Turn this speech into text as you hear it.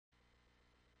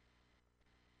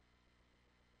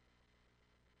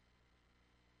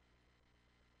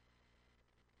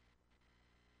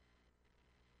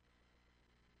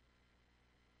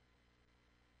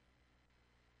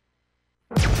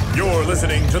You're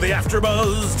listening to the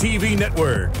AfterBuzz TV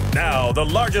network, now the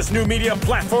largest new media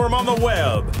platform on the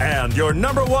web, and your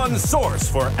 #1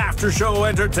 source for after-show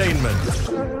entertainment.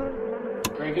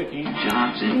 Very good, Dean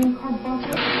Johnson.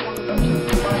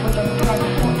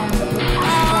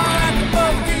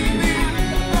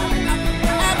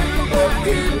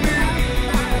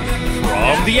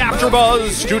 From the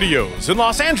AfterBuzz Studios in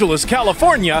Los Angeles,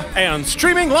 California, and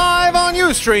streaming live on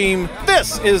Ustream,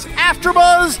 this is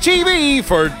AfterBuzz TV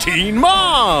for Teen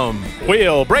Mom.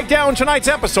 We'll break down tonight's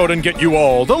episode and get you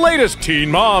all the latest Teen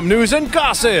Mom news and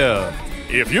gossip.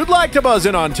 If you'd like to buzz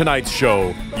in on tonight's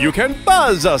show, you can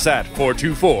buzz us at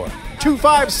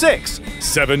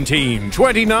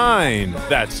 424-256-1729.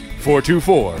 That's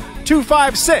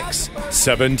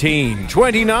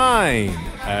 424-256-1729.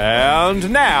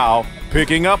 And now,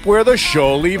 picking up where the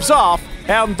show leaves off,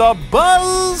 and the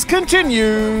buzz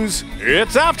continues.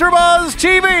 It's AfterBuzz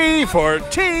TV for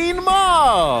Teen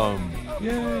Mom.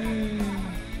 Yay!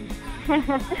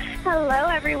 Hello,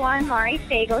 everyone. Mari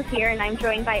Fagel here, and I'm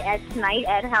joined by Ed tonight.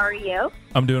 Ed, how are you?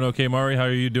 I'm doing okay, Mari. How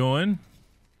are you doing?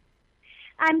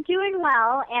 I'm doing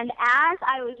well, and as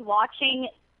I was watching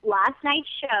last night's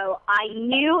show, I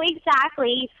knew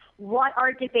exactly what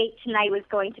our debate tonight was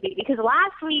going to be, because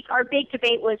last week our big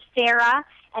debate was Sarah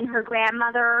and her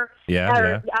grandmother,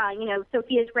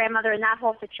 Sophia's grandmother, and that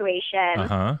whole situation.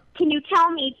 Can you tell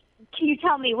me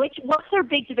what's their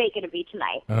big debate going to be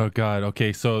tonight? Oh God.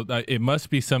 Okay, so it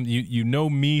must be some. You know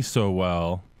me so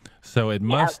well, so it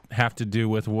must have to do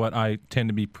with what I tend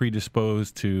to be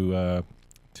predisposed to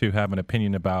have an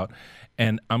opinion about.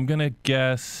 And I'm going to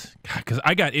guess, because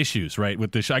I got issues, right,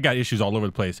 with this. I got issues all over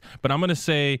the place. But I'm going to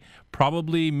say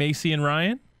probably Macy and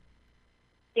Ryan.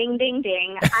 Ding, ding,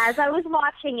 ding. As I was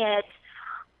watching it,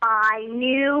 I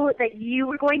knew that you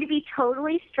were going to be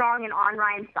totally strong and on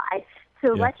Ryan's side.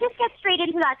 So let's just get straight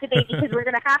into that debate, because we're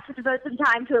going to have to devote some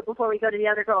time to it before we go to the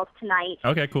other girls tonight.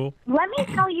 Okay, cool. Let me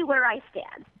tell you where I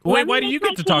stand. Wait, why do you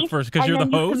get to talk first? Because you're the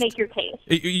host? You can make your case.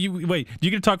 Wait, do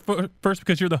you get to talk first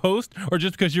because you're the host, or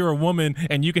just because you're a woman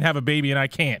and you can have a baby and I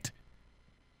can't?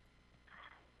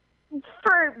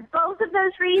 For both of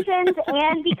those reasons,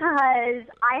 and because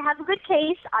I have a good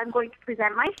case, I'm going to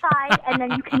present my side, and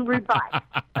then you can rebut,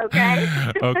 okay?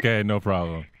 Okay, no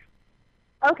problem.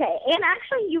 Okay, and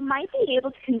actually you might be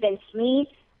able to convince me,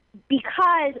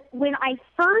 because when I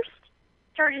first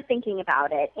started thinking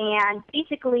about it, and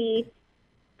basically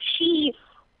she,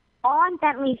 on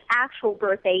Bentley's actual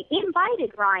birthday,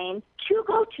 invited Ryan to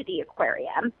go to the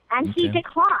aquarium, and he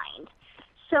declined.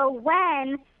 So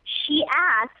when she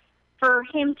asked for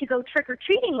him to go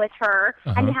trick-or-treating with her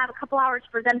and to have a couple hours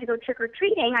for them to go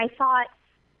trick-or-treating, I thought,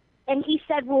 and he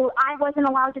said, well, I wasn't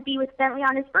allowed to be with Bentley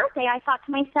on his birthday, I thought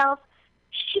to myself,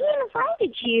 she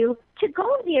invited you to go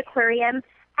to the aquarium,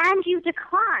 and you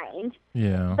declined.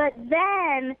 Yeah. But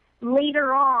then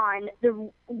later on,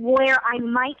 where I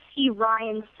might see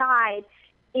Ryan's side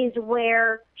is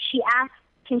where she asked,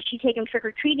 can she take him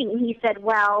trick-or-treating? And he said,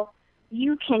 well,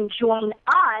 you can join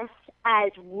us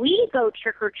as we go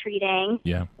trick-or-treating,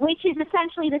 which is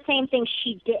essentially the same thing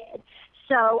she did.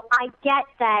 So I get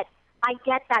that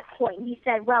point. He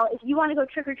said, well, if you want to go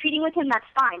trick-or-treating with him, that's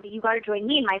fine, but you got to join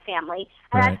me and my family.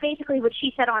 And that's basically what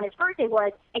she said on his birthday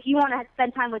was, if you want to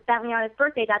spend time with Bentley on his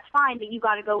birthday, that's fine, but you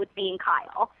got to go with me and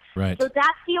Kyle. Right. So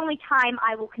that's the only time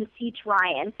I will concede to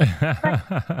Ryan.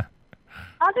 But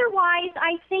otherwise,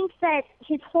 I think that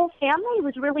his whole family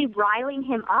was really riling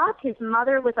him up. His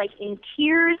mother was, like, in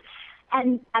tears.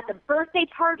 And at the birthday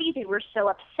party, they were so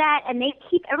upset. And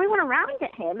everyone around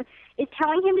him is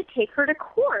telling him to take her to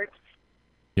court.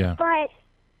 Yeah. But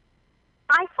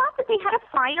I thought that they had a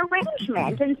fine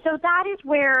arrangement, and so that is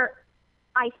where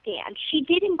I stand. She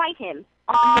did invite him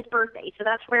on his birthday, so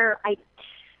that's where I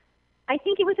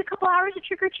think it was a couple hours of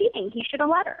trick-or-treating. He should have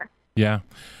let her. Yeah.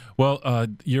 Well,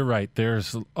 you're right.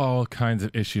 There's all kinds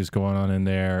of issues going on in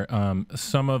there.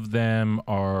 Some of them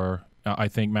are, I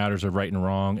think, matters of right and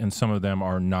wrong, and some of them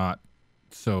are not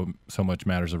so much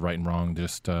matters of right and wrong,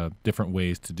 just different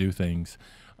ways to do things.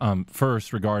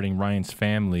 First, regarding Ryan's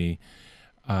family,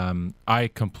 I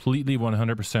completely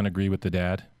 100% agree with the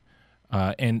dad.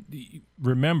 And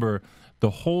remember,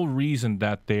 the whole reason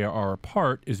that they are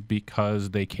apart is because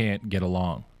they can't get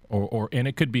along. And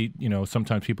it could be,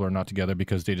 sometimes people are not together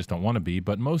because they just don't want to be,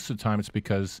 but most of the time it's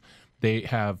because they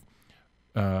have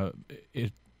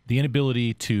the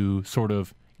inability to sort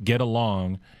of get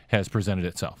along has presented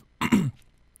itself.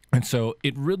 And so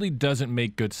it really doesn't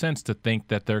make good sense to think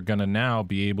that they're going to now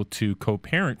be able to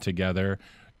co-parent together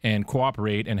and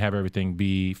cooperate and have everything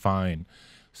be fine.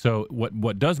 So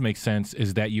what does make sense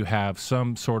is that you have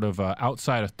some sort of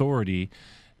outside authority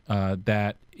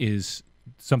that is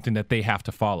something that they have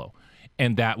to follow,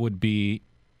 and that would be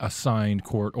a signed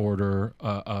court order,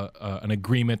 an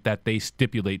agreement that they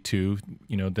stipulate to,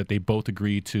 that they both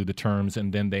agree to the terms,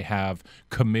 and then they have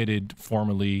committed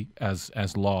formally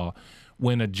as law.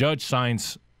 When a judge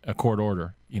signs a court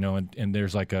order, and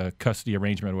there's like a custody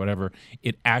arrangement or whatever,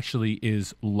 it actually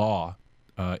is law.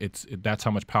 That's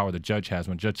how much power the judge has.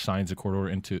 When a judge signs a court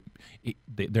order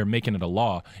they're making it a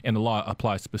law, and the law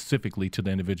applies specifically to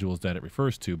the individuals that it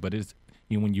refers to. But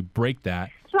when you break that.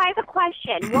 So I have a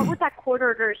question. What would that court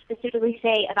order specifically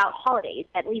say about holidays,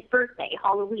 at least birthday,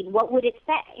 Halloween? What would it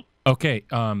say? Okay.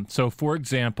 So, for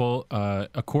example,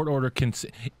 a court order can say,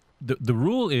 the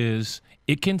rule is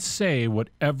it can say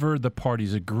whatever the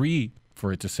parties agree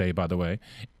for it to say, by the way.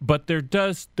 But there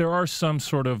are some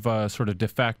sort of de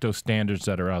facto standards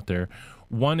that are out there.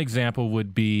 One example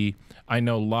would be, I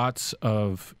know lots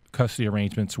of custody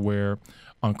arrangements where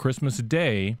on Christmas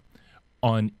Day,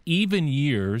 on even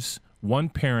years, one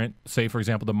parent, say, for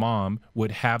example, the mom,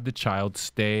 would have the child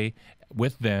stay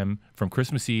with them from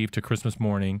Christmas Eve to Christmas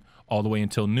morning all the way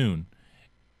until noon,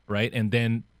 right? And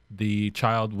then the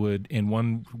child would, in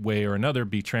one way or another,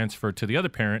 be transferred to the other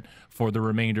parent for the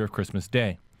remainder of Christmas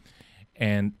Day.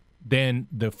 And then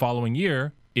the following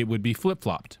year, it would be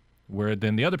flip-flopped, where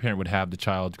then the other parent would have the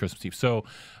child Christmas Eve. So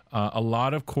a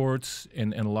lot of courts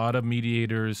and a lot of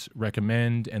mediators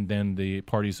recommend, and then the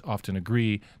parties often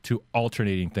agree to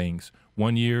alternating things.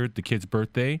 One year, the kid's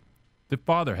birthday, the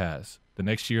father has. The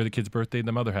next year, the kid's birthday,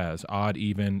 the mother has. Odd,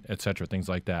 even, etc., things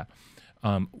like that.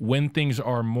 When things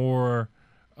are more,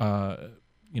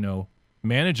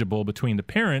 manageable between the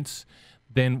parents,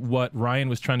 then what Ryan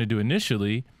was trying to do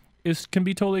initially can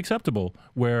be totally acceptable,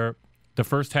 where the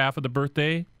first half of the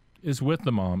birthday is with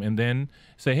the mom, and then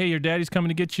say, hey, your daddy's coming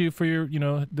to get you for your,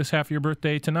 this half of your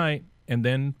birthday tonight, and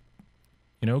then,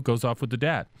 goes off with the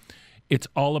dad. It's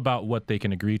all about what they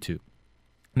can agree to.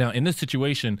 Now, in this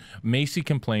situation, Macy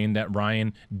complained that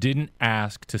Ryan didn't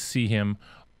ask to see him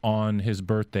on his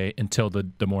birthday until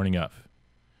the morning of.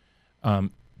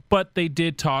 But they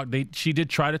did talk. She did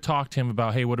try to talk to him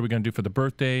about, hey, what are we going to do for the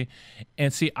birthday?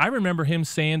 And see, I remember him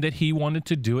saying that he wanted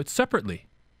to do it separately.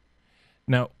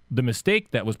 Now, the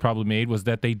mistake that was probably made was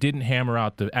that they didn't hammer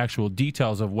out the actual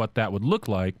details of what that would look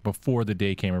like before the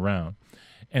day came around.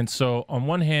 And so, on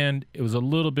one hand, it was a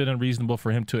little bit unreasonable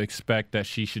for him to expect that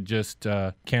she should just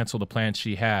cancel the plans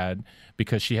she had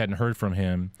because she hadn't heard from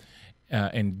him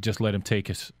and just let him take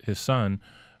his son,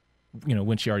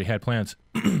 when she already had plans.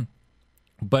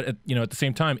 But, at the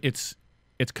same time, it's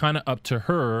kind of up to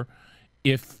her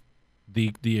if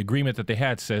the agreement that they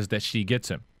had says that she gets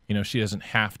him. She doesn't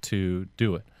have to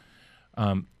do it.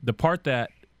 The part that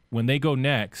when they go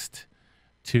next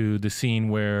to the scene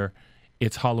where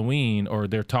it's Halloween, or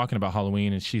they're talking about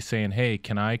Halloween, and she's saying, hey,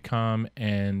 can I come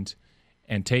and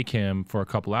take him for a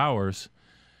couple hours?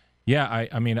 Yeah,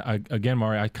 again,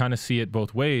 Mari, I kind of see it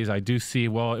both ways. I do see,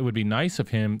 well, it would be nice of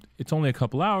him. It's only a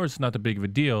couple hours. It's not that big of a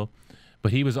deal.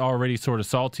 But he was already sort of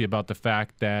salty about the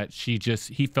fact that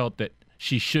he felt that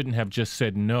she shouldn't have just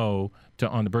said no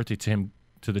on the birthday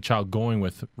to the child going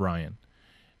with Ryan.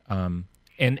 And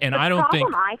I don't think.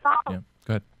 Yeah,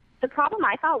 go ahead. The problem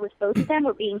I thought was both of them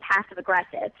were being passive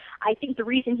aggressive. I think the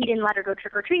reason he didn't let her go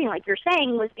trick or treating, like you're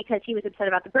saying, was because he was upset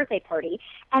about the birthday party.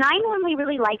 And I normally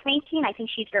really like Macy, and I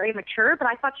think she's very mature, but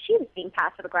I thought she was being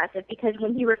passive aggressive because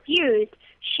when he refused,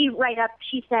 she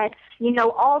said,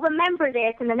 I'll remember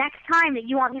this, and the next time that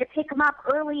you want me to pick him up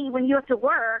early when you have to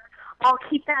work, I'll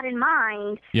keep that in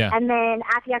mind. Yeah. And then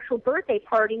at the actual birthday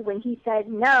party, when he said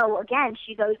no, again,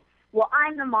 she goes, well,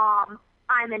 I'm the mom.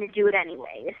 I'm going to do it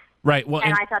anyways. Right. Well,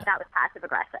 and I thought that was passive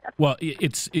aggressive. Well,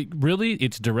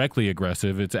 it's directly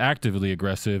aggressive. It's actively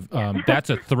aggressive. That's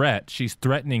a threat. She's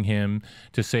threatening him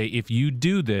to say, if you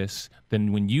do this,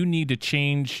 then when you need to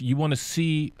change, you want to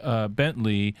see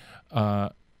Bentley on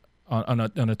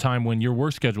a time when your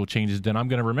work schedule changes, then I'm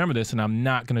going to remember this, and I'm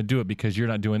not going to do it because you're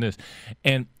not doing this.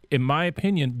 And in my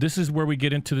opinion, this is where we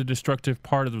get into the destructive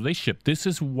part of the relationship. This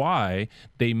is why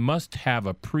they must have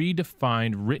a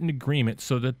predefined written agreement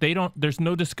so that there's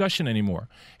no discussion anymore.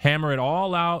 Hammer it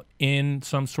all out in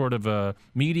some sort of a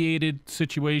mediated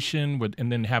situation, and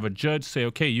then have a judge say,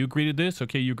 okay, you agree to this.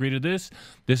 Okay, you agree to this.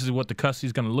 This is what the custody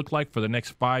is going to look like for the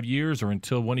next 5 years, or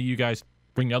until one of you guys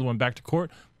bring the other one back to court.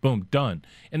 Boom, done.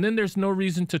 And then there's no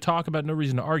reason to talk about, no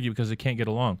reason to argue, because they can't get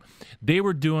along. They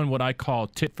were doing what I call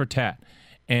tit for tat.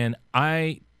 And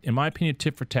in my opinion,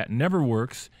 tit for tat never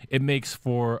works. It makes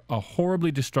for a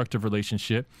horribly destructive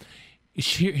relationship.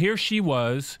 Here she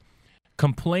was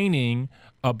complaining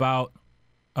about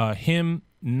him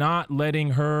not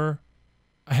letting her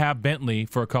have Bentley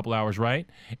for a couple hours, right?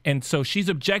 And so she's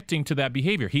objecting to that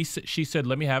behavior. She said,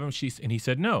 let me have him. And he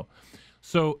said no.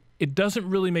 So it doesn't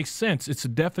really make sense. It's a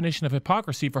definition of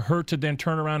hypocrisy for her to then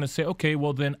turn around and say, okay,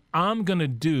 well, then I'm going to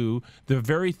do the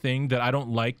very thing that I don't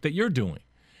like that you're doing.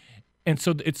 And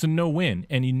so it's a no-win,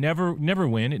 and you never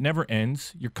win. It never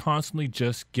ends. You're constantly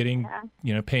just getting,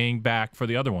 paying back for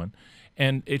the other one.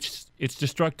 And it's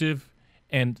destructive,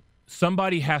 and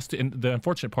somebody has to, and the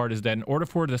unfortunate part is that in order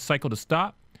for the cycle to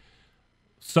stop,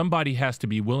 somebody has to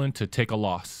be willing to take a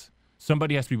loss.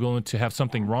 Somebody has to be willing to have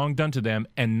something wrong done to them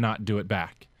and not do it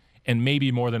back, and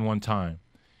maybe more than one time.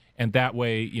 And that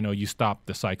way, you stop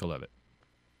the cycle of it.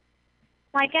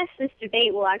 Well, I guess this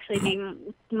debate will actually be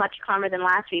much calmer than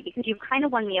last week because you've kind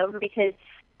of won me over because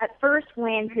at first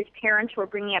when his parents were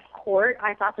bringing up court,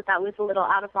 I thought that was a little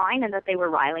out of line and that they were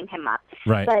riling him up.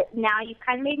 Right. But now you've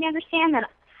kind of made me understand that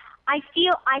I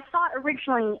thought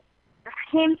originally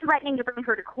him threatening to bring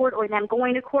her to court or them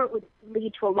going to court would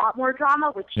lead to a lot more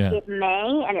drama, which it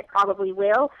may, and it probably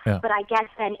will. Yeah. But I guess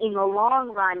then in the long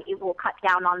run, it will cut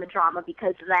down on the drama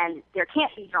because then there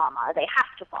can't be drama. They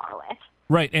have to follow it.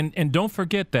 Right, and don't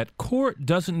forget that court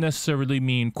doesn't necessarily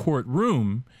mean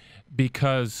courtroom,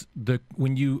 because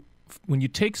when you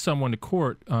take someone to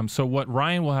court, so what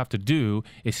Ryan will have to do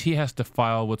is he has to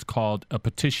file what's called a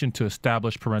petition to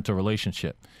establish parental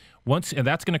relationship. And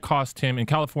that's going to cost him, in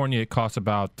California, it costs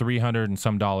about $300 and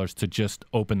some to just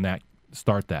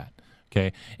start that.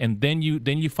 Okay, and then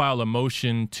you file a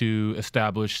motion to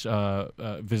establish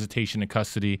visitation and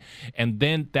custody, and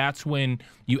then that's when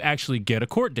you actually get a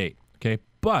court date. Okay,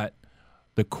 but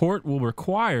the court will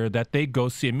require that they go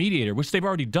see a mediator, which they've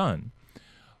already done.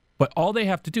 But all they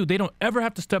have to do, they don't ever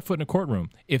have to step foot in a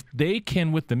courtroom. If they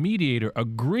can, with the mediator,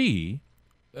 agree,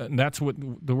 and that's what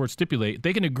the word stipulate,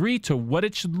 they can agree to what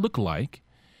it should look like,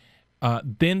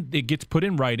 then it gets put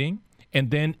in writing,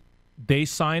 and then they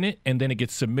sign it, and then it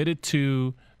gets submitted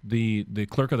to the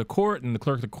clerk of the court, and the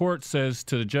clerk of the court says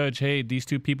to the judge, hey, these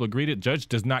two people agreed. The judge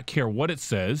does not care what it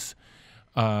says,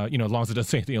 as long as it doesn't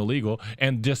say anything illegal,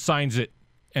 and just signs it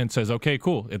and says, okay,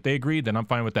 cool. If they agreed, then I'm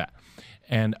fine with that.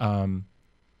 And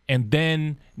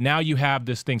then now you have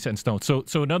this thing set in stone. So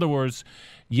in other words,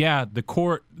 the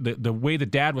court, the way the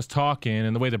dad was talking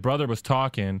and the way the brother was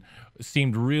talking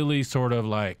seemed really sort of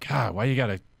like, why you got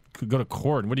to go to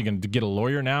court? What are you going to get a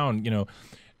lawyer now? And,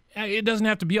 it doesn't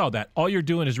have to be all that. All you're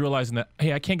doing is realizing that,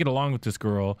 hey, I can't get along with this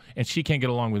girl and she can't get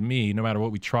along with me no matter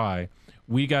what we try.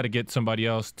 We got to get somebody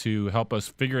else to help us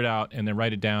figure it out and then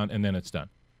write it down, and then it's done.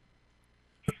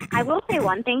 I will say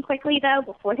one thing quickly, though,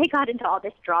 before they got into all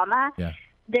this drama. Yeah.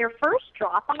 Their first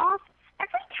drop-off,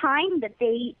 every time that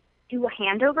they do a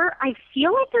handover, I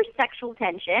feel like there's sexual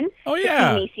tension between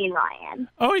Macy and Ryan.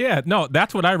 Oh, yeah. No,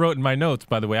 that's what I wrote in my notes,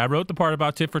 by the way. I wrote the part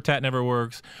about tit for tat never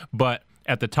works, but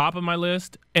at the top of my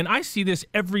list, and I see this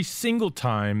every single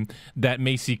time that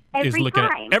Macy is looking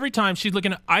at. Every time she's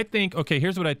looking at, I think, okay,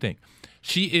 here's what I think.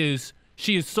 She is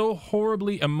so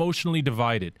horribly emotionally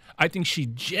divided. I think she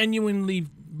genuinely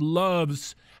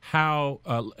loves how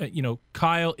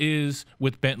Kyle is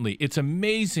with Bentley. It's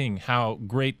amazing how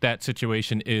great that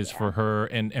situation is for her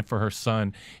and for her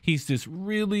son. He's this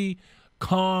really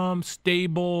calm,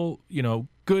 stable,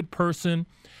 good person.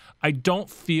 I don't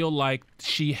feel like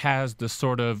she has the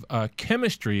sort of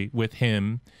chemistry with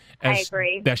him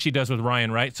that she does with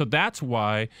Ryan, right? So that's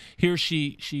why here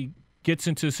she gets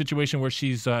into a situation where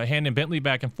she's handing Bentley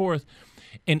back and forth.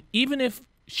 And even if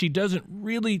she doesn't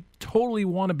really totally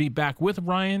want to be back with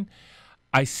Ryan,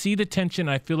 I see the tension.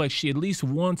 I feel like she at least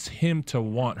wants him to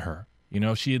want her.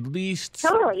 She at least...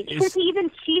 Totally, because she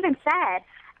even said,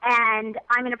 and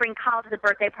I'm going to bring Kyle to the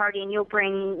birthday party, and you'll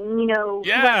bring,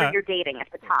 whoever you're dating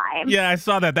at the time. Yeah, I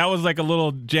saw that. That was like a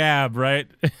little jab, right?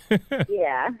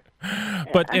 Yeah.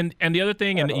 But and the other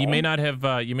thing, and you may not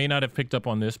have picked up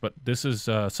on this, but this is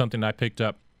something I picked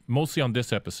up mostly on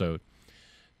this episode.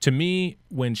 To me,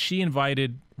 when she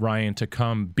invited Ryan to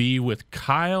come be with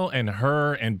Kyle and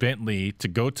her and Bentley to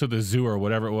go to the zoo or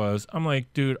whatever it was, I'm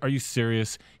like, dude, are you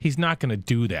serious? He's not going to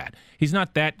do that. He's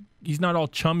not all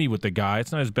chummy with the guy.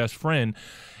 It's not his best friend.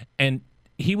 And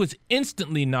he was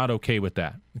instantly not okay with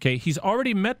that. Okay, he's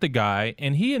already met the guy,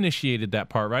 and he initiated that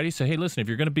part, right? He said, hey, listen, if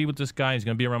you're going to be with this guy, he's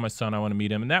going to be around my son, I want to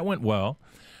meet him. And that went well.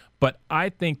 But I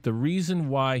think the reason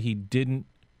why he didn't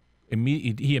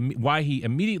why he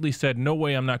immediately said, no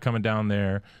way, I'm not coming down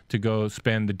there to go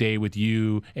spend the day with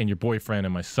you and your boyfriend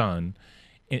and my son.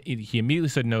 He immediately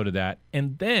said no to that.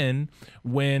 And then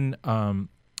when what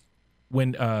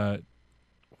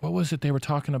was it they were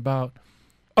talking about?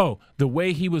 Oh, the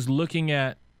way he was looking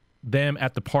at them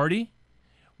at the party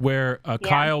where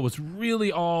Kyle was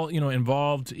really all,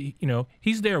 involved.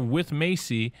 He's there with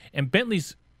Macy, and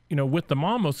Bentley's, with the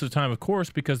mom most of the time, of course,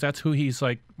 because that's who he's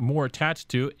like more attached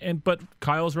to. But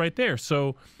Kyle's right there.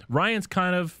 So Ryan's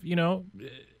kind of,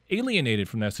 alienated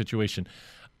from that situation.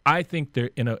 I think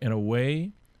they're in a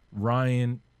way,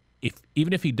 Ryan,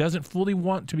 even if he doesn't fully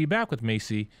want to be back with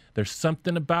Macy, there's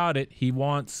something about it. He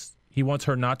wants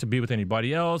her not to be with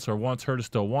anybody else, or wants her to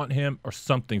still want him, or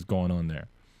something's going on there.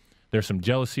 There's some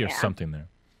jealousy or something there.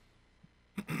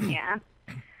 Yeah.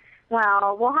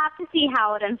 Well, we'll have to see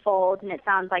how it unfolds, and it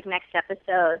sounds like next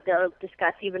episode they'll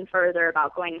discuss even further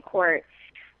about going to court.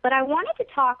 But I wanted to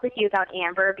talk with you about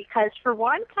Amber because, for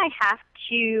once, I have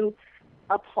to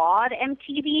applaud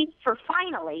MTV for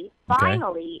finally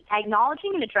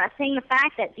acknowledging and addressing the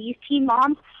fact that these teen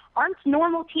moms aren't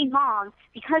normal teen moms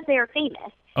because they are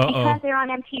famous. Because they're on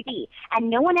MTV. And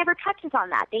no one ever touches on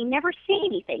that. They never say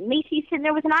anything. Macy's sitting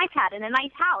there with an iPad in a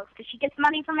nice house because she gets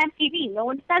money from MTV. No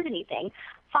one says anything.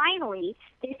 Finally,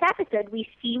 this episode, we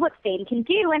see what fame can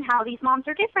do and how these moms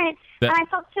are different. And I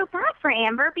felt so bad for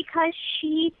Amber because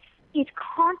she is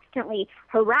constantly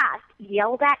harassed,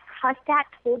 yelled at, cussed at,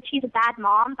 told she's a bad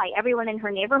mom by everyone in her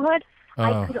neighborhood.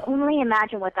 I could only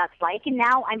imagine what that's like. And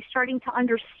now I'm starting to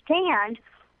understand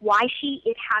why she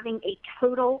is having a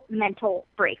total mental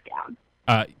breakdown.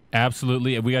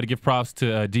 Absolutely. And we got to give props to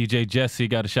DJ Jesse.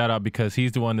 Got a shout out because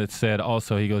he's the one that said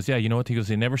also, he goes, yeah, you know what? He goes,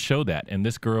 they never show that. And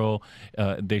this girl,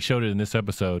 they showed it in this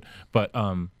episode. But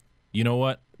you know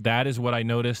what? That is what I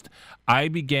noticed. I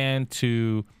began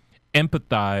to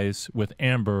empathize with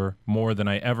Amber more than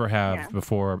I ever have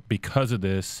before because of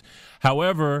this.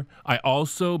 However, I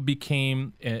also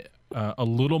became a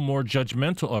little more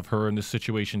judgmental of her in this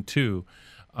situation too.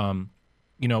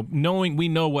 Knowing we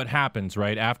know what happens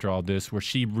right after all this, where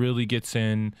she really gets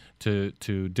into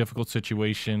difficult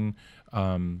situation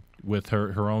with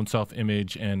her own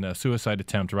self-image and a suicide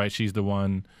attempt. Right, she's the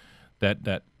one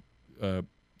that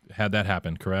had that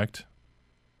happen. Correct.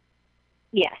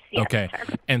 Yes. Okay.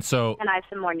 And I have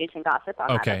some more news and gossip on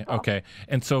that as well. Okay.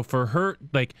 And so for her,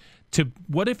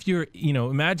 what if you're,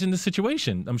 imagine the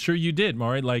situation. I'm sure you did,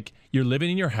 Maury. Like, you're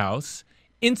living in your house.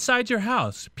 Inside your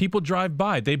house, people drive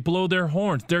by. They blow their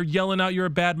horns. They're yelling out, you're a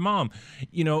bad mom.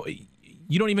 You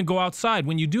don't even go outside.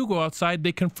 When you do go outside,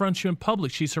 they confront you in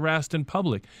public. She's harassed in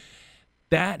public.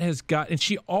 And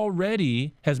she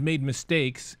already has made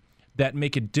mistakes that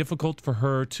make it difficult for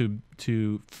her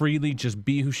to freely just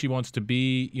be who she wants to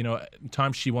be.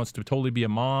 Times she wants to totally be a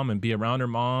mom and be around her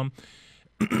mom.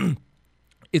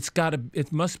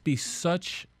 It must be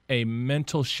such a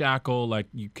mental shackle like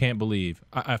you can't believe.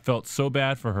 I felt so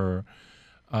bad for her.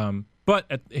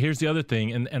 But here's the other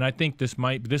thing, and I think this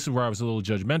is where I was a little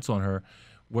judgmental on her,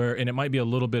 and it might be a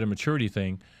little bit of maturity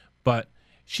thing, but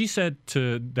she said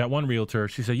to that one realtor,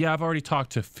 she said, yeah, I've already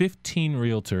talked to 15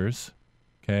 realtors,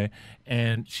 okay,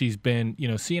 and she's been,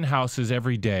 seeing houses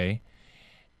every day,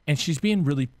 and she's being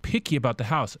really picky about the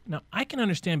house. Now, I can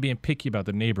understand being picky about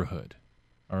the neighborhood,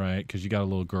 all right, because you got a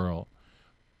little girl,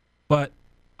 but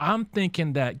I'm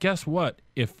thinking that, guess what?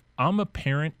 If I'm a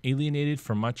parent alienated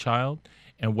from my child,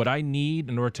 and what I need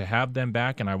in order to have them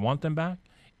back, and I want them back,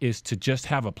 is to just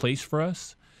have a place for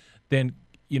us, then,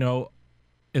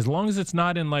 as long as it's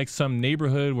not in like some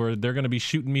neighborhood where they're going to be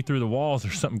shooting me through the walls or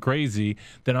something crazy,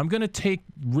 then I'm going to take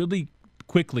really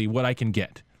quickly what I can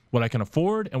get, what I can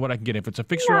afford, and what I can get. If it's a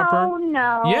fixer-upper.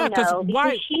 No,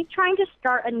 because she's trying to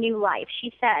start a new life.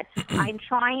 She said, I'm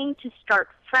trying to start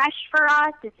fresh for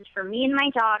us. This is for me and my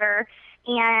daughter.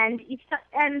 And it's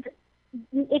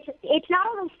not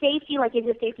only safety, like is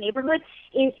it a safe neighborhood,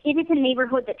 it is a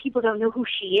neighborhood that people don't know who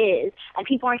she is, and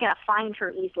people aren't going to find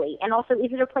her easily. And also,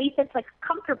 is it a place that's like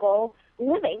comfortable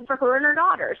living for her and her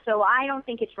daughter? So I don't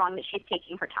think it's wrong that she's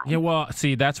taking her time. Yeah, well,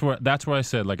 see, that's where I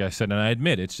said, like I said, and I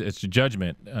admit it's a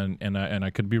judgment, and I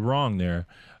could be wrong there.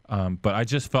 But I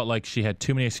just felt like she had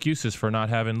too many excuses for not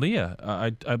having Leah.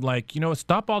 I'm like,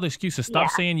 stop all the excuses.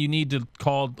 Stop saying you need to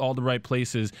call all the right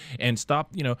places, and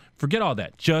stop, forget all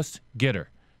that. Just get her.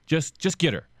 Just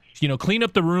get her. Clean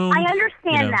up the room. I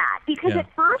understand that because at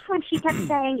first when she kept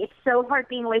saying it's so hard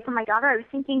being away from my daughter, I was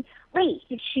thinking, wait,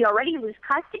 did she already lose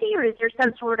custody, or is there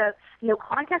some sort of no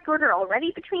contact order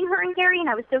already between her and Gary? And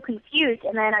I was so confused.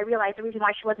 And then I realized the reason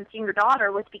why she wasn't seeing her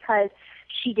daughter was because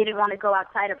she didn't want to go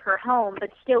outside of her home,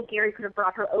 but still Gary could have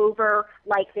brought her over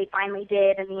like they finally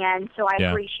did in the end. So I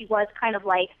agree, she was kind of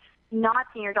like not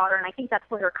seeing her daughter, and I think that's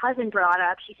what her cousin brought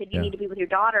up. She said, you need to be with your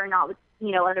daughter, not with,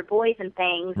 other boys and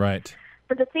things. Right.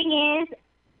 But the thing is,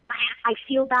 I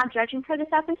feel bad judging her this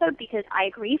episode because I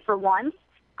agree, for once,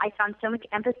 I found so much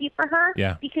empathy for her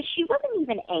Yeah. because she wasn't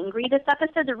even angry this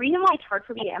episode. The reason why it's hard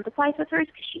for me to empathize with her is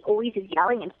because she always is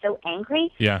yelling and so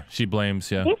angry. Yeah, she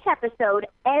blames, yeah. This episode,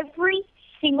 every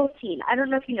single scene, I don't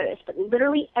know if you noticed, but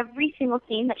literally every single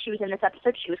scene that she was in this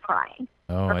episode, she was crying.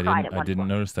 Oh, I didn't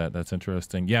notice that. That's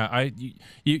interesting. Yeah,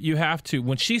 you have to.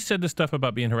 When she said the stuff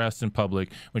about being harassed in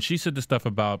public, when she said the stuff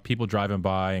about people driving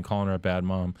by and calling her a bad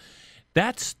mom,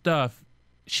 that stuff,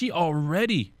 she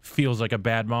already feels like a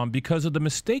bad mom because of the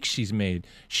mistakes she's made.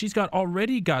 She's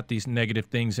already got these negative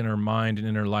things in her mind and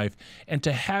in her life, and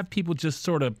to have people just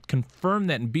sort of confirm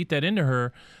that and beat that into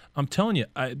her, I'm telling you,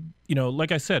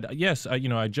 like I said, yes,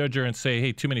 I judge her and say,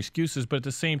 hey, too many excuses, but at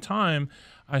the same time,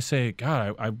 I say,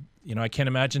 God, I can't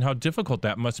imagine how difficult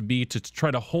that must be to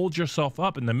try to hold yourself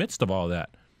up in the midst of all that.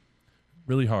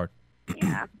 Really hard.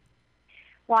 Yeah.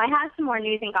 Well, I have some more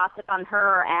news and gossip on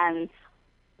her and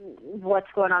what's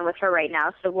going on with her right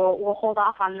now, so we'll hold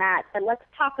off on that. But let's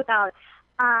talk about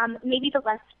maybe the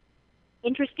less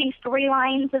interesting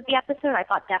storylines of the episode. I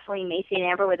thought definitely Macy and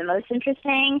Amber were the most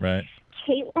interesting. Right.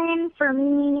 Caitlin, for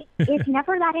me, is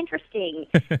never that interesting.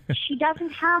 She doesn't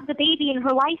have the baby in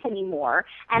her life anymore,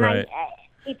 and right.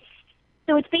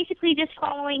 it's basically just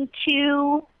following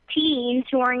two teens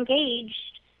who are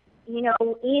engaged,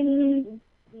 in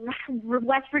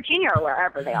West Virginia or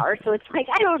wherever they are. So it's like,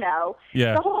 I don't know.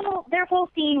 Yeah. Their whole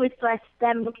scene was just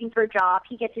them looking for a job.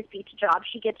 He gets his beauty job.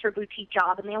 She gets her boutique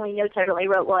job. And the only notes I really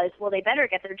wrote was, well, they better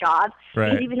get their jobs.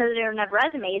 Right. Because even though they don't have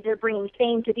resumes, they're bringing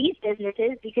fame to these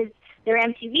businesses because they're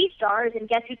MTV stars. And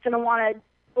guess who's going to want to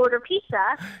order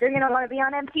pizza? They're going to want to be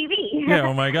on MTV. Yeah,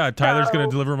 oh my God. Tyler's going to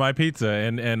deliver my pizza,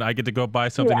 and I get to go buy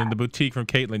something in the boutique from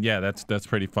Caitlin. Yeah, that's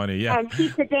pretty funny. Yeah. And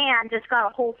Pizza Dan just got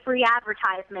a whole free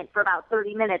advertisement for about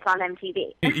 30 minutes on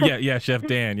MTV. yeah, Chef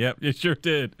Dan. Yep, it sure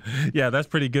did. Yeah, that's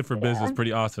pretty good for business.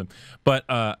 Pretty awesome. But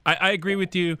I agree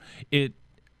with you.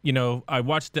 I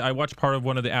watched part of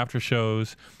one of the after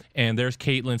shows, and there's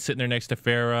Caitlin sitting there next to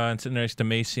Farrah and sitting there next to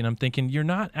Macy, and I'm thinking, you're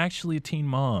not actually a teen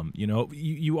mom.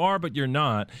 You are, but you're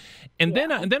not. And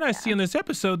then I see in this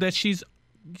episode that she's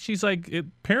like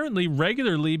apparently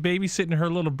regularly babysitting her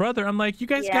little brother. I'm like, you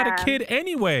guys got a kid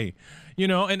anyway.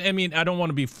 And I mean, I don't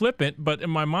want to be flippant, but in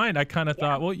my mind, I kind of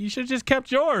thought, well, you should have just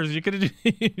kept yours. You could have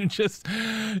just,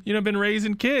 been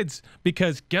raising kids,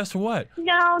 because guess what?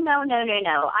 No.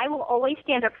 I will always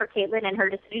stand up for Caitlin and her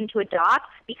decision to adopt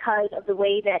because of the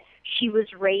way that she was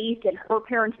raised and her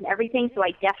parents and everything. So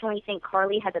I definitely think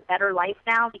Carly has a better life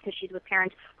now because she's with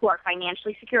parents who are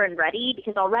financially secure and ready,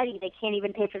 because already they can't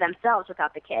even pay for themselves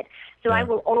without the kid. So I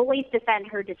will always defend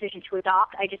her decision to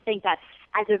adopt. I just think that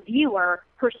as a viewer,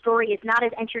 her story is not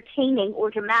as entertaining or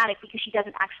dramatic because she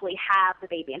doesn't actually have the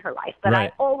baby in her life. But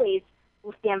I always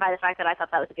will stand by the fact that I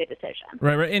thought that was a good decision.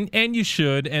 Right. And you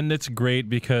should, and it's great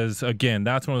because, again,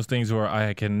 that's one of those things where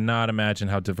I cannot imagine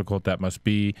how difficult that must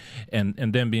be, and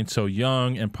them being so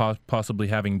young and possibly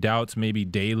having doubts maybe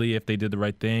daily if they did the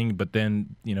right thing, but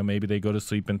then, maybe they go to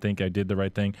sleep and think I did the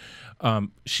right thing.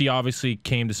 She obviously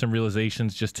came to some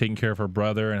realizations just taking care of her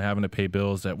brother and having to pay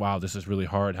bills that, wow, this is really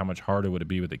hard. How much harder would it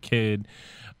be with a kid?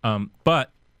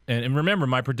 And remember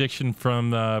my prediction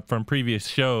from previous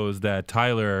shows that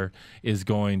Tyler is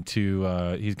going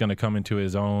to he's going to come into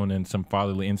his own, and some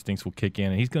fatherly instincts will kick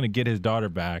in, and he's going to get his daughter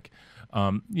back.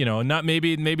 Not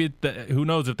maybe who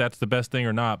knows if that's the best thing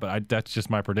or not, but that's just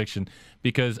my prediction,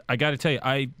 because I got to tell you,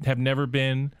 I have never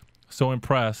been so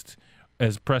impressed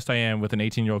I am with an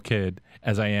 18-year-old kid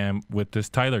as I am with this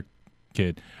Tyler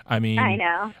kid. I mean, I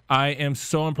know. I am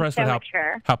so impressed with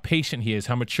how patient he is,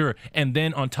 how mature, and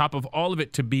then on top of all of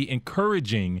it, to be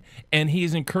encouraging, and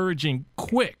he's encouraging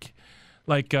quick.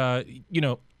 Like,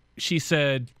 she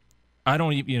said, I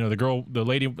don't even, the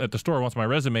lady at the store wants my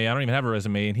resume. I don't even have a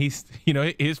resume. And he's,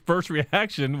 his first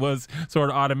reaction was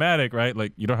sort of automatic, right?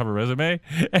 Like, you don't have a resume?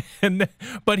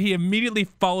 But he immediately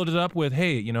followed it up with,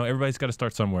 hey, everybody's got to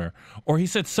start somewhere. Or he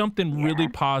said something really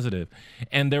positive.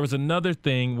 And there was another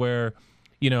thing where,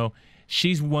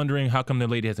 she's wondering how come the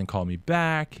lady hasn't called me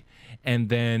back. And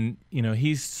then,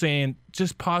 he's saying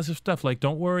just positive stuff like,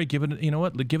 don't worry, give it,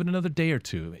 give it another day or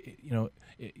two.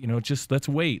 Just let's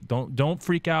wait. Don't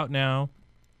freak out now.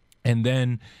 And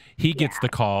then he gets the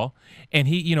call, and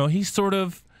he sort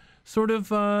of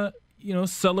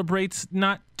celebrates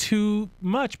not too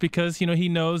much because, he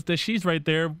knows that she's right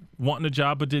there wanting a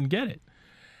job but didn't get it.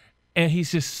 And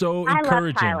he's just so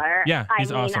encouraging. I love Tyler. Yeah,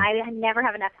 he's awesome. I never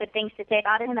have enough good things to say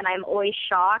about him, and I'm always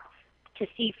shocked to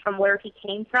see from where he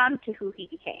came from to who he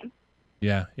became.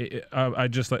 Yeah,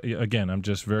 I'm just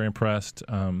very impressed.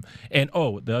 And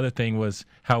the other thing was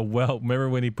how well. Remember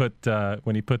when he put the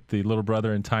little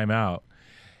brother in timeout,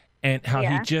 and how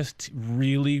he just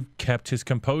really kept his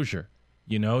composure.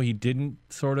 You know, he didn't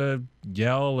sort of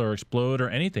yell or explode or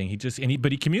anything.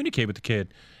 But he communicated with the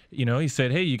kid. You know, he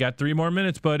said, "Hey, you got 3 more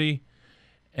minutes, buddy."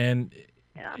 And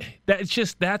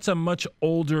that's a much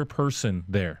older person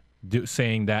there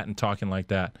saying that and talking like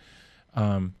that.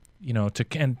 You know,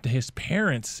 and his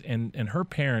parents and her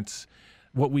parents,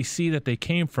 what we see that they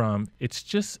came from, it's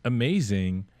just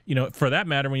amazing. You know, for that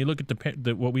matter, when you look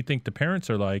at what we think the parents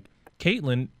are like,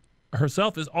 Caitlin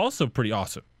herself is also pretty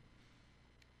awesome.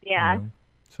 Yeah. You know?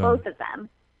 Both of them.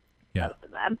 Yeah. Both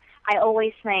of them. I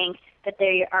always think that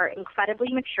they are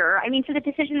incredibly mature. I mean, for the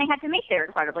decision they had to make, they're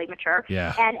incredibly mature.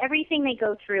 Yeah. And everything they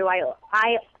go through, I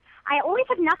always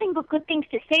have nothing but good things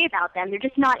to say about them. They're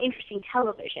just not interesting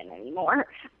television anymore.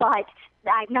 But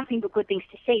I have nothing but good things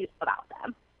to say about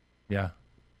them. Yeah.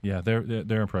 Yeah,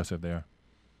 they're impressive. They are.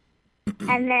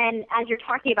 And then, as you're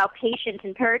talking about patience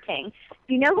and parenting,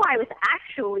 you know who I was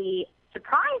actually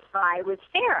surprised by was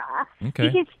Farrah. Okay.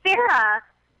 Because Farrah,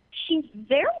 she's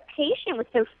very patient with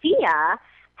Sophia,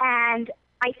 and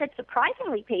I said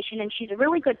surprisingly patient, and she's a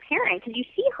really good parent because you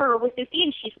see her with Sophia,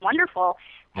 and she's wonderful.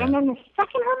 Yeah. And then the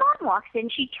second her mom walks in,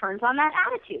 she turns on that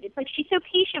attitude. It's like she's so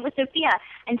patient with Sophia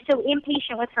and so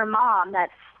impatient with her mom that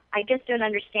I just don't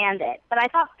understand it. But I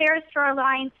thought Farrah's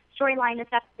storyline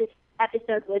this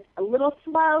episode was a little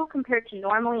slow compared to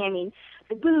normally. I mean,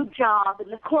 the boob job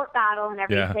and the court battle and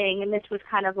everything, and this was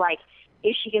kind of like,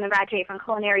 is she going to graduate from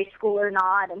culinary school or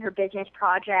not, and her business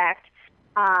project.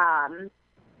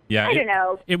 I don't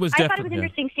know. It was. I thought it was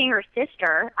interesting seeing her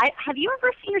sister. Have you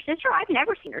ever seen her sister? I've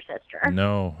never seen her sister.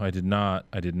 No, I did not.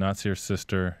 I did not see her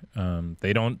sister.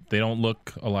 They don't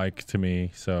look alike to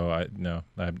me. So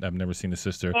I've never seen the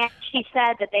sister. And she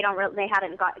said that they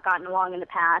hadn't gotten along in the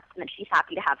past, and that she's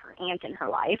happy to have her aunt in her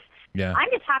life. Yeah. I'm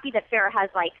just happy that Farrah has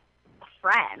like a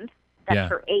friend that's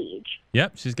her age.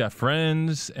 Yep, she's got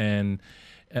friends, and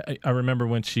I remember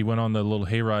when she went on the little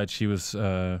hayride, she was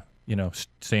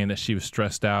saying that she was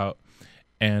stressed out.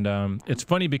 And it's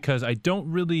funny because I don't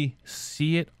really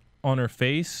see it on her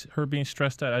face, her being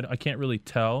stressed out. I can't really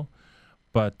tell,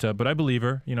 but I believe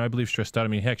her. You know, I believe stressed out. I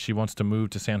mean, heck, she wants to move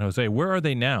to San Jose. Where are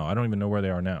they now? I don't even know where they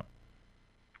are now.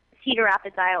 Cedar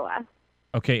Rapids, Iowa.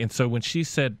 Okay, and so when she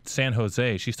said San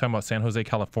Jose, she's talking about San Jose,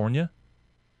 California?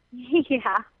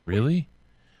 Yeah. Really?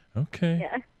 Okay.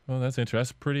 Yeah. Well, that's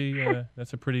interesting.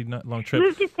 That's a pretty long trip.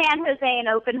 Moved to San Jose and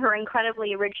opened her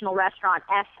incredibly original restaurant,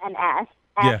 S&S.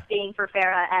 S being for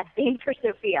Farrah, S being for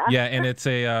Sophia. Yeah, and it's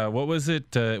a what was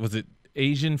it? Was it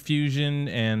Asian fusion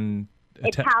and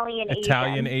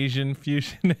Italian Asian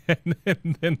fusion?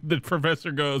 And then the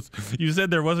professor goes, "You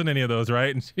said there wasn't any of those,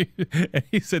 right?" And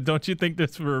he said, "Don't you think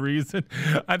this for a reason?"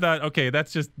 I thought, okay,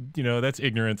 that's just that's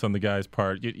ignorance on the guy's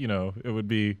part. It would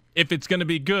be, if it's going to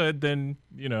be good, then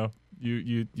you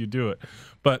do it.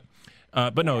 But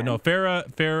no.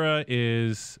 Farrah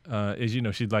is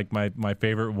she's like my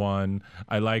favorite one.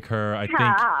 I like her. I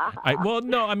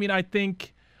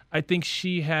think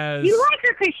she has. You like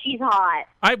her because she's hot.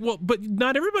 But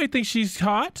not everybody thinks she's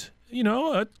hot.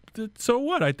 So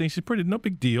what? I think she's no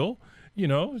big deal.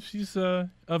 She's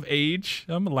of age.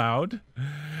 I'm allowed.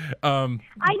 I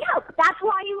know. That's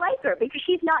why you like her, because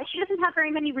she doesn't have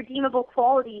very many redeemable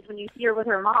qualities when you see her with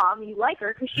her mom. You like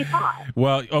her because she's hot.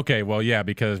 Well, okay. Well, yeah,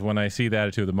 because when I see the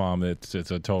attitude of the mom, it's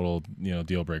a total,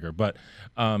 deal breaker. But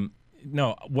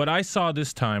no, what I saw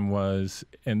this time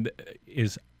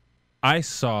I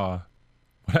saw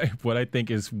what I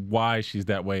think is why she's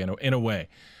that way in a way.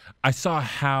 I saw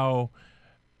how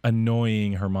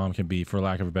annoying her mom can be, for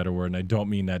lack of a better word, and I don't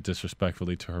mean that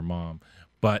disrespectfully to her mom,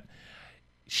 but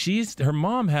her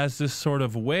mom has this sort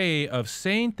of way of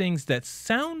saying things that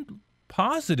sound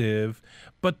positive,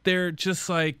 but they're just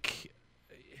like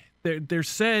they're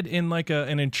said in like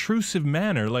an intrusive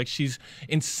manner, like she's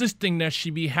insisting that she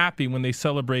be happy when they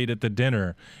celebrate at the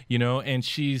dinner, and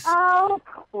she's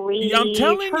please. I'm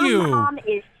telling you. Her mom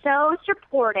is so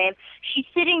supportive. She's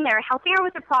sitting there helping her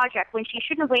with the project when she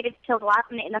shouldn't have waited till the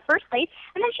last minute in the first place,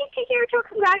 and then she's taking her to a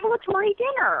congratulatory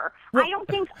dinner. Well, I don't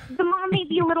think the mom may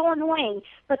be a little annoying,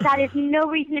 but that is no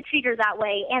reason to treat her that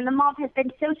way, and the mom has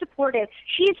been so supportive.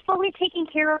 She is fully taking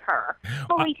care of her.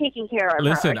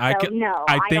 Listen, her.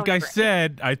 I think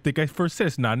I first said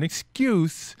it's not an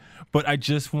excuse. But I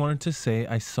just wanted to say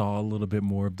I saw a little bit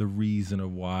more of the reason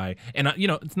of why. And,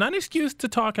 it's not an excuse to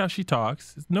talk how she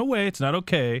talks. No way. It's not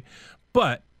okay.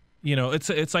 But,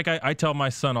 it's like I tell my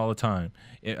son all the time.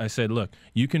 I said, look,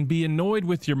 you can be annoyed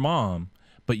with your mom,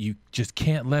 but you just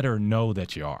can't let her know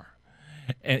that you are.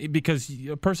 And because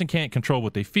a person can't control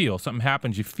what they feel. Something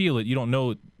happens, you feel it. You don't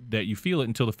know that you feel it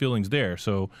until the feeling's there.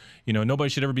 So, nobody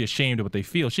should ever be ashamed of what they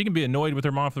feel. She can be annoyed with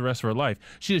her mom for the rest of her life.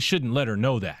 She just shouldn't let her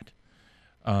know that,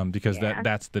 because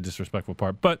that's the disrespectful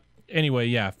part. But anyway,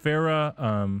 yeah,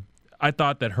 Farrah, I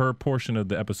thought that her portion of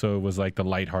the episode was like the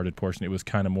lighthearted portion. It was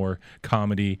kind of more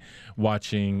comedy,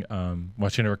 watching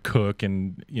her cook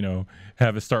and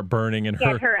have it start burning and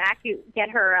get her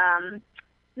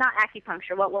not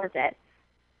acupuncture. What was it?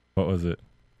 What was it?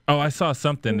 Oh, I saw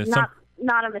something.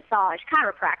 Not a massage,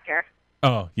 chiropractor.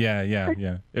 Oh yeah.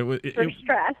 It was for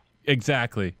stress.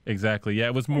 Exactly. Yeah,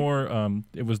 it was more.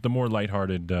 It was the more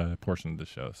lighthearted portion of the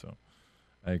show. So,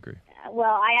 I agree.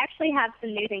 Well, I actually have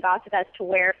some news and gossip as to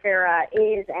where Farrah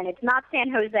is, and it's not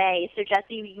San Jose. So,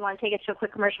 Jesse, you want to take us to a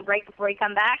quick commercial break before you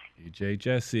come back? DJ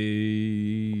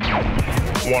Jesse.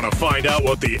 Want to find out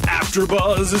what the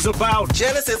AfterBuzz is about?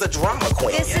 Janice is a drama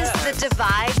queen. This is the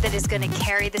divide that is going to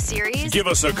carry the series. Give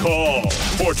us a call.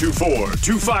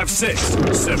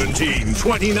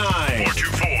 424-256-1729.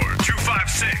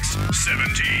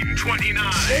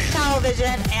 424-256-1729. It's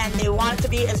television, and they want it to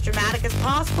be as dramatic as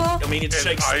possible. I mean, it's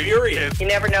Shakespearean. You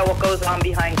never know what goes on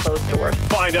behind closed doors.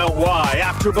 Find out why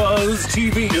AfterBuzz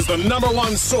TV is the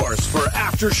 #1 source for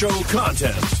after-show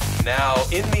content. Now,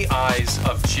 in the eyes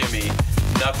of Jimmy,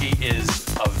 Nucky is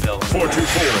a villain.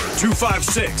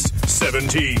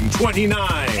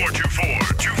 424-256-1729.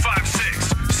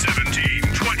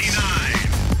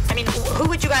 424-256-1729. I mean, who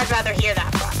would you guys rather hear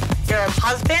that from? Your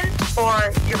husband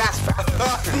or your best friend?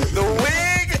 The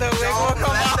wig will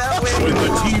come out. When the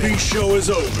TV show is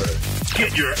over,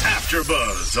 get your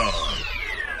AfterBuzz on.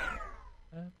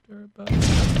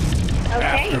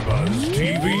 Okay. AfterBuzz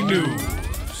TV News.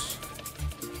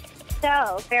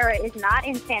 So, Farrah is not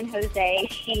in San Jose.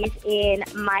 She's in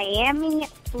Miami,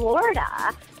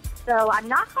 Florida. So, I'm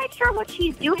not quite sure what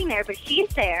she's doing there, but she's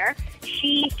there.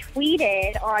 She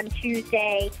tweeted on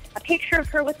Tuesday a picture of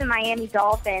her with the Miami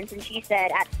Dolphins, and she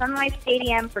said, at Sunlight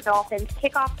Stadium for Dolphins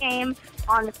kickoff game,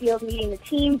 on the field meeting the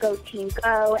team, go team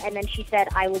go. And then she said,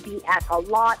 I will be at a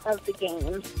lot of the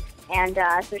games. And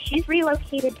so she's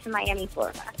relocated to Miami,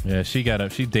 Florida. Yeah,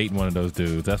 she's dating one of those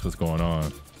dudes. That's what's going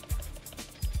on.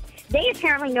 They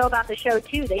apparently know about the show,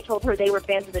 too. They told her they were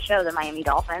fans of the show, the Miami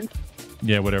Dolphins.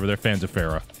 Yeah, whatever. They're fans of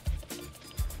Farrah.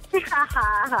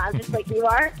 Just like you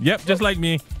are? Yep, just like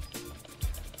me.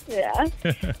 Yeah.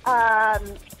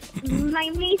 My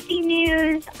Macy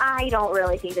news, I don't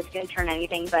really think it's going to turn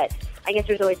anything, but I guess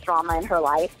there's always drama in her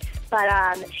life. But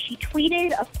she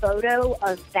tweeted a photo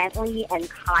of Bentley and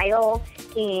Kyle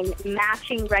in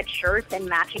matching red shirts and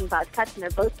matching buzz cuts, and they're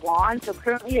both blonde, so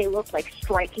currently they look like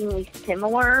strikingly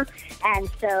similar. And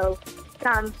so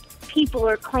some people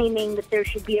are claiming that there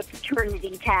should be a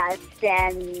paternity test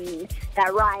and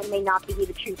that Ryan may not be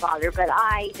the true father, but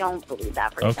I don't believe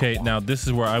that for a second. Now this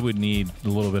is where I would need a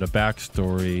little bit of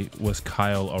backstory. Was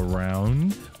Kyle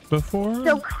around before?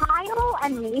 So Kyle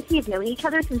and Macy have known each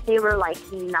other since they were like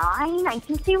 9. I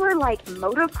think they were like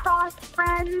motocross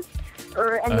friends,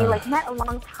 and they like met a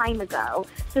long time ago.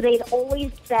 So they'd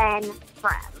always been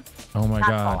friends. Oh my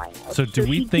God! So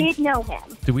we did know him?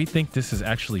 Do we think this is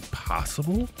actually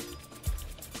possible?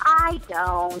 I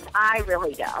don't. I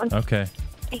really don't. Okay.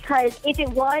 Because if it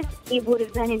was, it would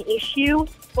have been an issue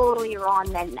earlier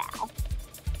on than now.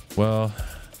 Well,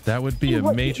 that would be a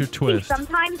major twist.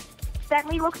 Sometimes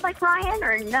Bentley looks like Ryan,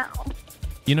 or no?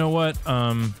 You know what?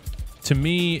 To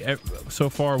me, so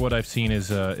far, what I've seen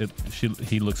is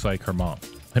he looks like her mom.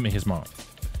 I mean, his mom.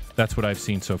 That's what I've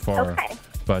seen so far. Okay.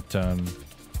 But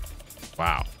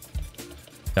wow,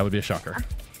 that would be a shocker.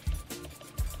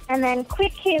 And then,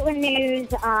 quick Caitlin news: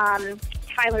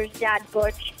 Tyler's dad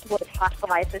Butch was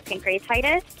hospitalized with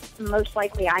pancreatitis. Most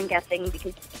likely, I'm guessing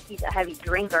because he's a heavy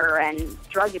drinker and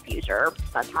drug abuser.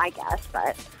 That's my guess,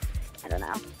 but I don't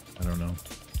know.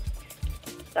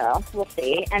 So we'll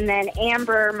see. And then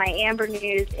my Amber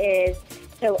news is,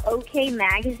 so OK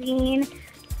Magazine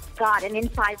got an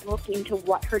inside look into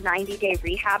what her 90-day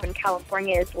rehab in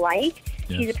California is like.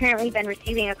 Yes. She's apparently been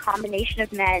receiving a combination of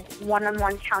meds,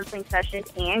 one-on-one counseling sessions,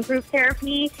 and group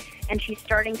therapy. And she's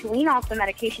starting to wean off the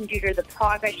medication due to the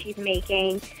progress she's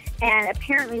making. And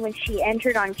apparently when she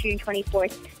entered on June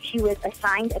 24th, she was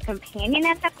assigned a companion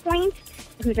at that point,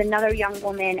 who's another young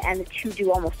woman, and the two do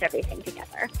almost everything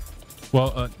together.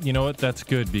 Well, you know what? That's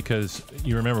good, because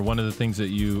you remember one of the things that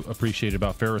you appreciated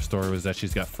about Farrah's story was that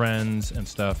she's got friends and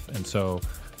stuff. And so,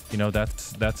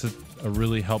 that's a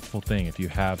really helpful thing if you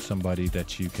have somebody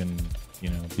that you can,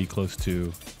 be close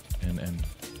to and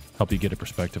help you get a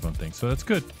perspective on things. So that's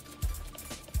good.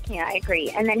 Yeah, I agree.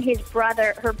 And then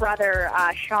her brother,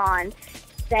 Sean,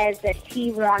 says that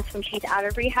he wants, when she's out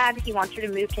of rehab, he wants her to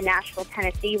move to Nashville,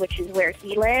 Tennessee, which is where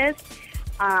he lives.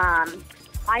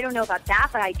 I don't know about that,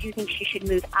 but I do think she should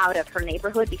move out of her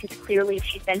neighborhood because clearly if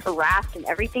she's been harassed and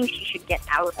everything, she should get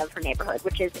out of her neighborhood,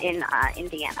 which is in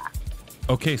Indiana.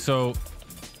 Okay, so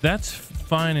that's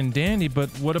fine and dandy, but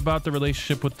what about the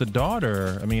relationship with the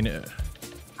daughter? I mean...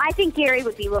 I think Gary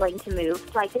would be willing to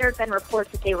move. Like, there have been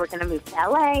reports that they were going to move to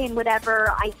L.A. and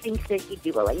whatever. I think that he'd be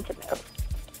willing to move.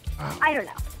 Wow. I don't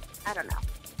know.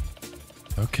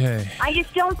 Okay. I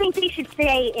just don't think they should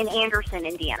stay in Anderson,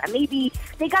 Indiana. Maybe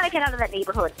they got to get out of that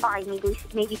neighborhood. Fine,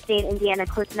 maybe stay in Indiana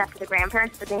close enough to the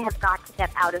grandparents, but they have got to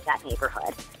get out of that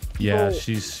neighborhood. Yeah,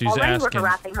 she's already asking. Were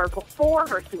harassing her before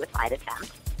her suicide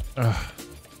attempt. Ugh.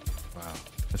 Wow,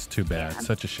 that's too bad. Yeah.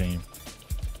 Such a shame.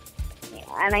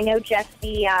 And I know,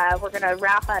 Jesse, we're going to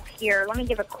wrap up here. Let me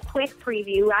give a quick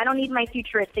preview. I don't need my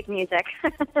futuristic music.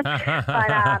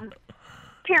 But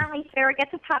apparently Sarah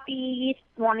gets a puppy,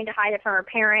 wanting to hide it from her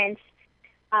parents.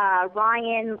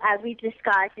 Ryan, as we've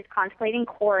discussed, is contemplating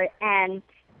court. And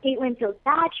Caitlin feels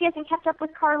bad she hasn't kept up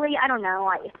with Carly. I don't know.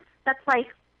 That's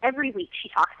like every week she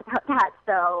talks about that.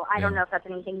 So I don't know if that's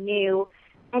anything new.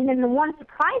 And then the one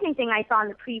surprising thing I saw in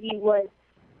the preview was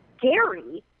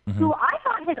Gary, who I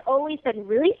thought has always been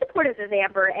really supportive of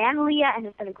Amber and Leah and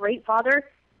has been a great father.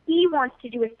 He wants to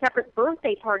do a separate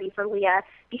birthday party for Leah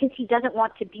because he doesn't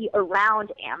want to be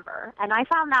around Amber. And I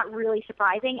found that really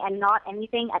surprising and not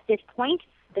anything at this point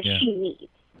that she needs.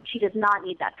 She does not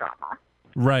need that drama.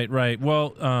 Right. Well,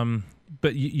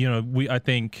 but I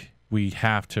think we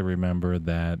have to remember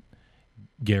that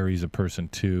Gary's a person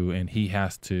too, and he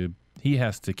has to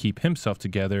keep himself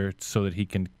together so that he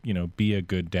can, be a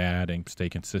good dad and stay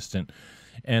consistent.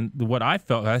 And what I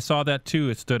felt, I saw that too.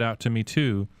 It stood out to me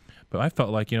too. But I felt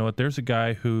like, there's a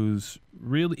guy who's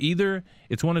really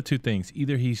it's one of two things.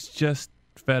 Either he's just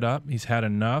fed up, he's had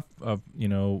enough of,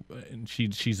 and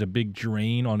she's a big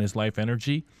drain on his life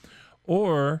energy,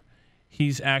 or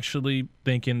he's actually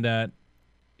thinking that,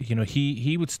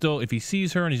 he would still, if he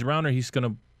sees her and he's around her, he's going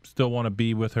to still want to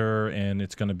be with her, and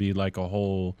it's going to be like a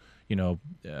whole,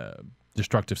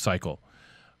 destructive cycle.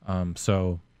 I'm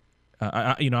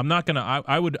not gonna.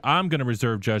 I'm gonna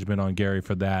reserve judgment on Gary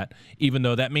for that, even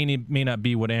though that may not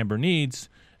be what Amber needs.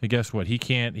 And guess what? He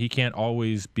can't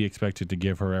always be expected to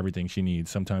give her everything she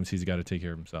needs. Sometimes he's got to take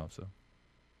care of himself. So,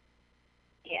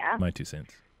 yeah, my 2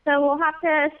 cents. So we'll have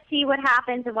to see what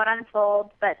happens and what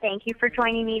unfolds. But thank you for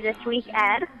joining me this week,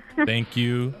 Ed. Thank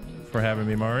you for having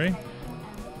me, Mari.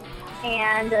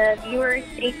 And viewers,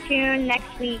 stay tuned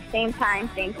next week, same time,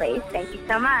 same place. Thank you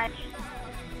so much.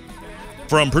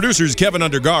 From producers Kevin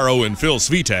Undergaro and Phil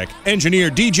Svitek, engineer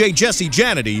DJ Jesse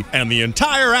Janity, and the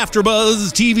entire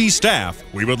AfterBuzz TV staff,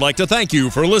 we would like to thank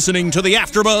you for listening to the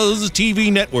AfterBuzz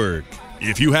TV network.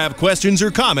 If you have questions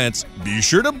or comments, be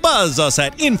sure to buzz us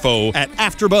at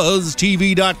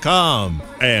info@AfterBuzzTV.com.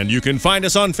 And you can find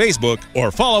us on Facebook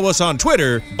or follow us on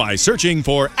Twitter by searching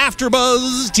for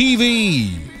AfterBuzz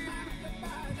TV.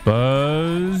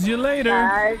 Buzz you later.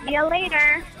 Buzz you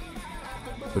later.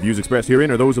 The views expressed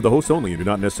herein are those of the hosts only and do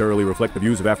not necessarily reflect the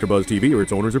views of AfterBuzz TV or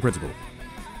its owners or principals.